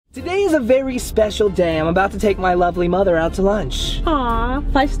Today is a very special day. I'm about to take my lovely mother out to lunch. Aw,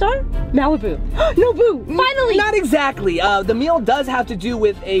 5-star? Malibu. No, boo, finally! Not exactly. The meal does have to do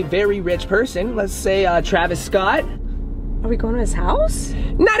with a very rich person. Let's say Travis Scott. Are we going to his house?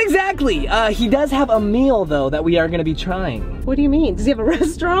 Not exactly. He does have a meal though that we are gonna be trying. What do you mean? Does he have a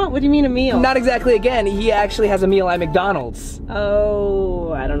restaurant? What do you mean a meal? Not exactly again. He actually has a meal at McDonald's.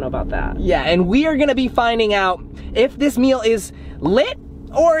 Oh, I don't know about that. Yeah, and we are gonna be finding out if this meal is lit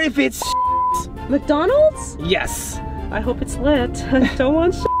or if it's McDonald's? Yes. I hope it's lit. I don't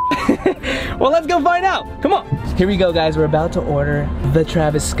want Well, let's go find out. Come on. Here we go, guys. We're about to order the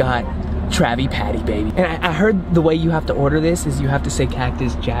Travis Scott Travie Patty, baby. And I heard the way you have to order this is you have to say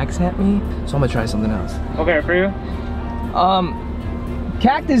Cactus Jack sent me. So I'm gonna try something else. Okay, for you?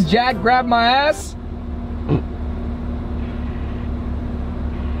 Cactus Jack grabbed my ass.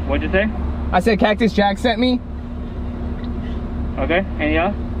 What'd you say? I said Cactus Jack sent me. Okay, anything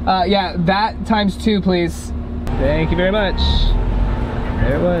else? Yeah, that ×2, please. Thank you very much.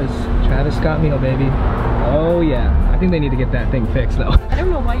 There it was. Travis Scott meal, baby. Oh yeah. I think they need to get that thing fixed though. I don't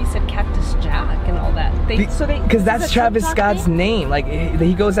know why you said Cactus Jack and all that. Because that's Travis Scott's name. Like,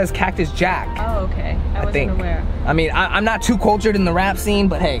 he goes as Cactus Jack. Oh, okay. I wasn't aware. I mean, I'm not too cultured in the rap scene,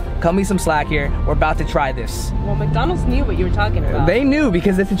 but hey, cut me some slack here. We're about to try this. Well, McDonald's knew what you were talking about. They knew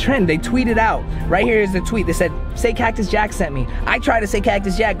because it's a trend. They tweeted out. Right here is the tweet. They said, say Cactus Jack sent me. I tried to say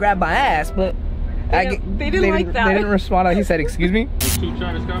Cactus Jack grabbed my ass, but they didn't like that. They didn't respond. He said, excuse me? 2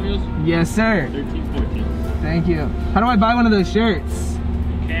 Travis Scott meals? Yes, sir. 13.14. Thank you. How do I buy one of those shirts?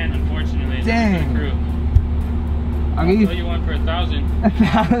 You can, unfortunately. Dang. I'll give you one for 1,000.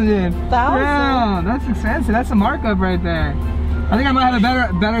 1,000. Yeah, that's expensive. That's a markup right there. I think I might have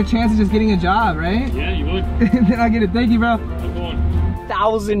a better chance of just getting a job, right? Yeah, you would. Then I'll get it. Thank you, bro. I'm going.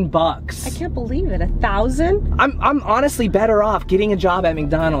 $1,000. I can't believe it. 1,000? I'm honestly better off getting a job at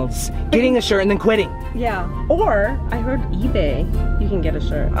McDonald's, getting a shirt, and then quitting. Yeah. Or I heard eBay. You can get a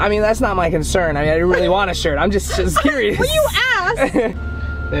shirt. I mean, that's not my concern. I mean, I really want a shirt. I'm just curious. Well, you asked.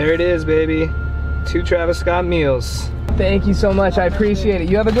 There it is, baby. 2 Travis Scott meals. Thank you so much. I appreciate it.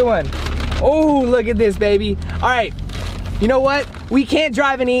 You have a good one. Oh, look at this, baby. All right. You know what? We can't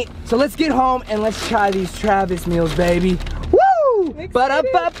drive and eat, so let's get home and let's try these Travis meals, baby. Woo!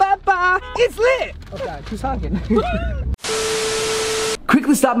 Ba-da-ba-ba-ba! It's lit! Oh God, who's honking?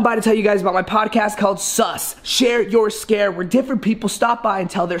 Quickly stopping by to tell you guys about my podcast called Sus, Share Your Scare, where different people stop by and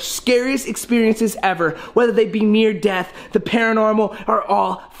tell their scariest experiences ever, whether they be near death, the paranormal, or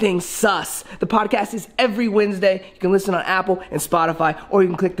all things sus. The podcast is every Wednesday. You can listen on Apple and Spotify, or you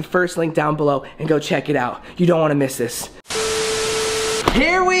can click the first link down below and go check it out. You don't want to miss this.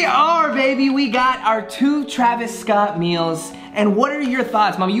 Here we are, baby. We got our 2 Travis Scott meals. And what are your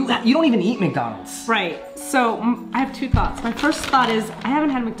thoughts, Mom? You don't even eat McDonald's. Right. So I have 2 thoughts. My first thought is I haven't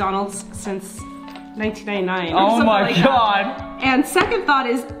had McDonald's since 1999. Oh my God. And second thought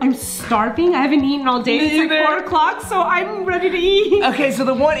is I'm starving. I haven't eaten all day. It's like 4 o'clock, so I'm ready to eat. Okay, so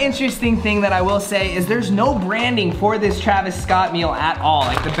the one interesting thing that I will say is there's no branding for this Travis Scott meal at all.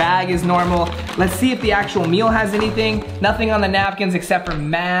 Like, the bag is normal. Let's see if the actual meal has anything. Nothing on the napkins except for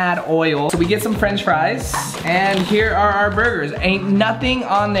mad oil. So we get some French fries, and here are our burgers. Ain't nothing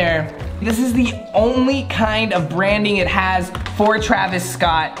on there. This is the only kind of branding it has for Travis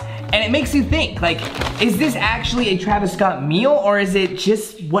Scott. And it makes you think, like, is this actually a Travis Scott meal, or is it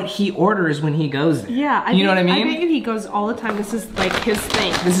just what he orders when he goes there? Yeah, you know what I mean? I bet he goes all the time. This is like his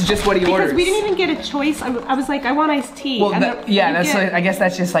thing. This is just what he orders. Because we didn't even get a choice. I was like, I want iced tea. Well, I guess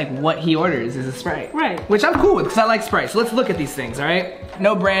that's just like what he orders is a Sprite. Right. Which I'm cool with, because I like Sprite. So let's look at these things, all right?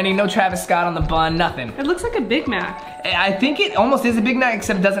 No branding, no Travis Scott on the bun, nothing. It looks like a Big Mac. I think it almost is a Big Mac,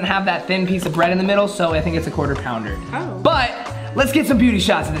 except it doesn't have that thin piece of bread in the middle, so I think it's a 1/4 pounder. Oh. But let's get some beauty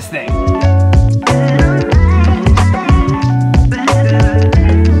shots of this thing.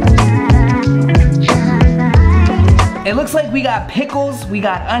 It looks like we got pickles, we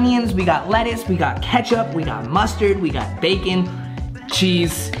got onions, we got lettuce, we got ketchup, we got mustard, we got bacon,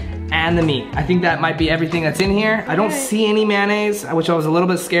 cheese, and the meat. I think that might be everything that's in here. I don't see any mayonnaise, which I was a little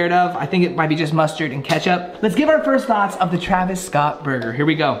bit scared of. I think it might be just mustard and ketchup. Let's give our first thoughts of the Travis Scott burger. Here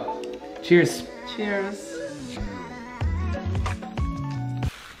we go. Cheers. Cheers.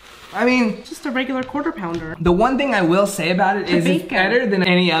 I mean, just a regular 1/4 pounder. The one thing I will say about it is it's better than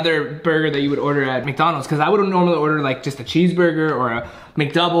any other burger that you would order at McDonald's, because I would normally order like just a cheeseburger or a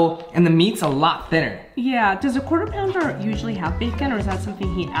McDouble, and the meat's a lot thinner. Yeah, does a 1/4 pounder usually have bacon, or is that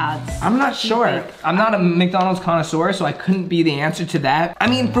something he adds? I'm not sure. I'm not a McDonald's connoisseur, so I couldn't be the answer to that. I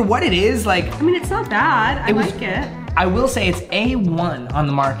mean, for what it is, like... I mean, it's not bad. I like it. I will say it's A1 on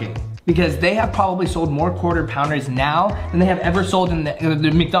the market. because they have probably sold more quarter pounders now than they have ever sold in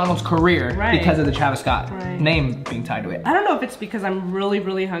the McDonald's career because of the Travis Scott name being tied to it. I don't know if it's because I'm really,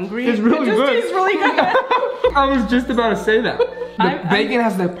 really hungry. It's really good. It's really good. I was just about to say that. The bacon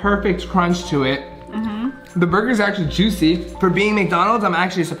has the perfect crunch to it. The burger's actually juicy. For being McDonald's, I'm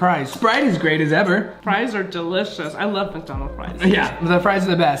actually surprised. Sprite is great as ever. Fries are delicious. I love McDonald's fries. Yeah, the fries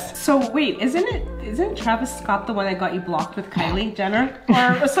are the best. So wait, isn't Travis Scott the one that got you blocked with Kylie Jenner?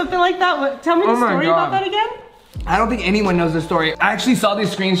 Or something like that? Tell me the story about that again. I don't think anyone knows the story. I actually saw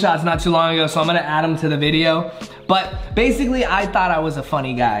these screenshots not too long ago, so I'm gonna add them to the video. But basically, I thought I was a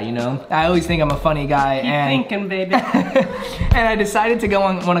funny guy, you know? I always think I'm a funny guy. Keep thinking, baby. And I decided to go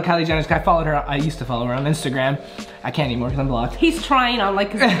on one of Kylie Jenner's, I followed her, I used to follow her on Instagram. I can't anymore because I'm blocked. He's trying on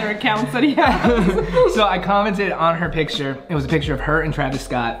like his other accounts that he has. So I commented on her picture. It was a picture of her and Travis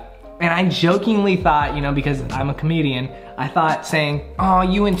Scott. And I jokingly thought, you know, because I'm a comedian, I thought saying, oh,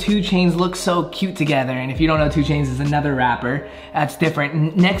 you and 2 Chainz look so cute together. And if you don't know, 2 Chainz is another rapper. That's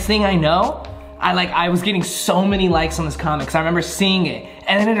different. Next thing I know, I was getting so many likes on this comment because I remember seeing it.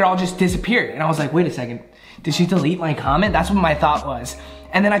 And then it all just disappeared. And I was like, wait a second, did she delete my comment? That's what my thought was.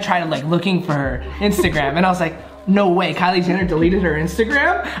 And then I tried like looking for her Instagram and I was like, no way, Kylie Jenner deleted her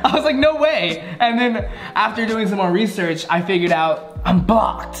Instagram? I was like, no way. And then after doing some more research, I figured out I'm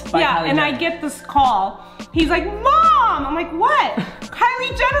blocked by Kylie Jenner. I get this call. He's like, Mom! I'm like, what?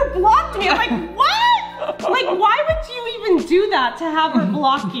 Kylie Jenner blocked me. I'm like, what? Like, why would you even do that to have her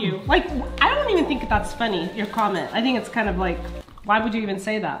block you? Like, I don't even think that's funny, your comment. I think it's kind of like, why would you even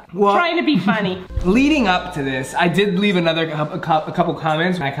say that? Well, trying to be funny. Leading up to this, I did leave a couple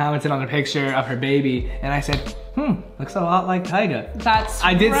comments. I commented on a picture of her baby and I said, looks a lot like Tyga.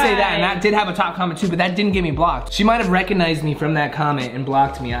 I did say that, and that did have a top comment too, but that didn't get me blocked. She might have recognized me from that comment and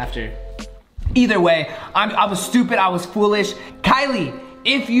blocked me after. Either way, I was stupid, I was foolish. Kylie,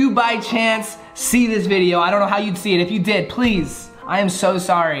 if you by chance see this video, I don't know how you'd see it. If you did, please, I am so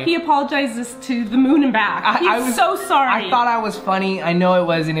sorry. He apologizes to the moon and back. He's so sorry. I thought I was funny. I know it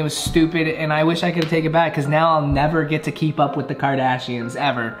was, and it was stupid, and I wish I could take it back because now I'll never get to keep up with the Kardashians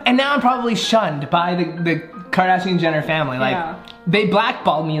ever. And now I'm probably shunned by the Kardashian-Jenner family. Like, they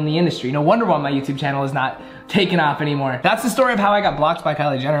blackballed me in the industry. No wonder why my YouTube channel is not taken off anymore. That's the story of how I got blocked by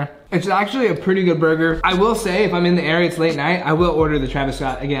Kylie Jenner. It's actually a pretty good burger. I will say, if I'm in the area, it's late night, I will order the Travis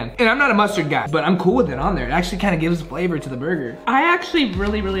Scott again. And I'm not a mustard guy, but I'm cool with it on there. It actually kind of gives flavor to the burger. I actually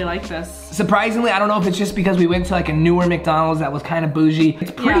really, really like this. Surprisingly, I don't know if it's just because we went to like a newer McDonald's that was kind of bougie.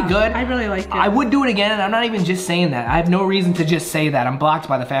 It's pretty good. I really like it. I would do it again, and I'm not even just saying that. I have no reason to just say that. I'm blocked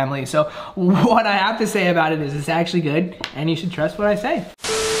by the family. So what I have to say about it is it's actually good, and you should trust what I say.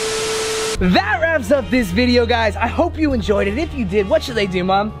 That wraps up this video, guys. I hope you enjoyed it. If you did, what should they do,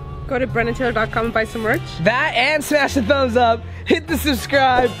 Mom? Go to BrennenTaylor.com and buy some merch. That and smash the thumbs up, hit the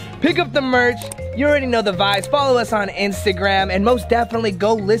subscribe, pick up the merch. You already know the vibes. Follow us on Instagram, and most definitely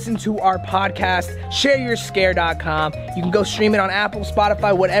go listen to our podcast, ShareYourScare.com. You can go stream it on Apple,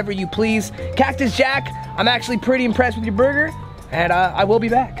 Spotify, whatever you please. Cactus Jack, I'm actually pretty impressed with your burger, and I will be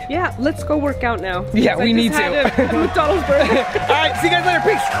back. Yeah, let's go work out now. Yeah, we need to. McDonald's burger. All right, see you guys later.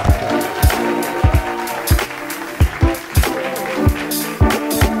 Peace.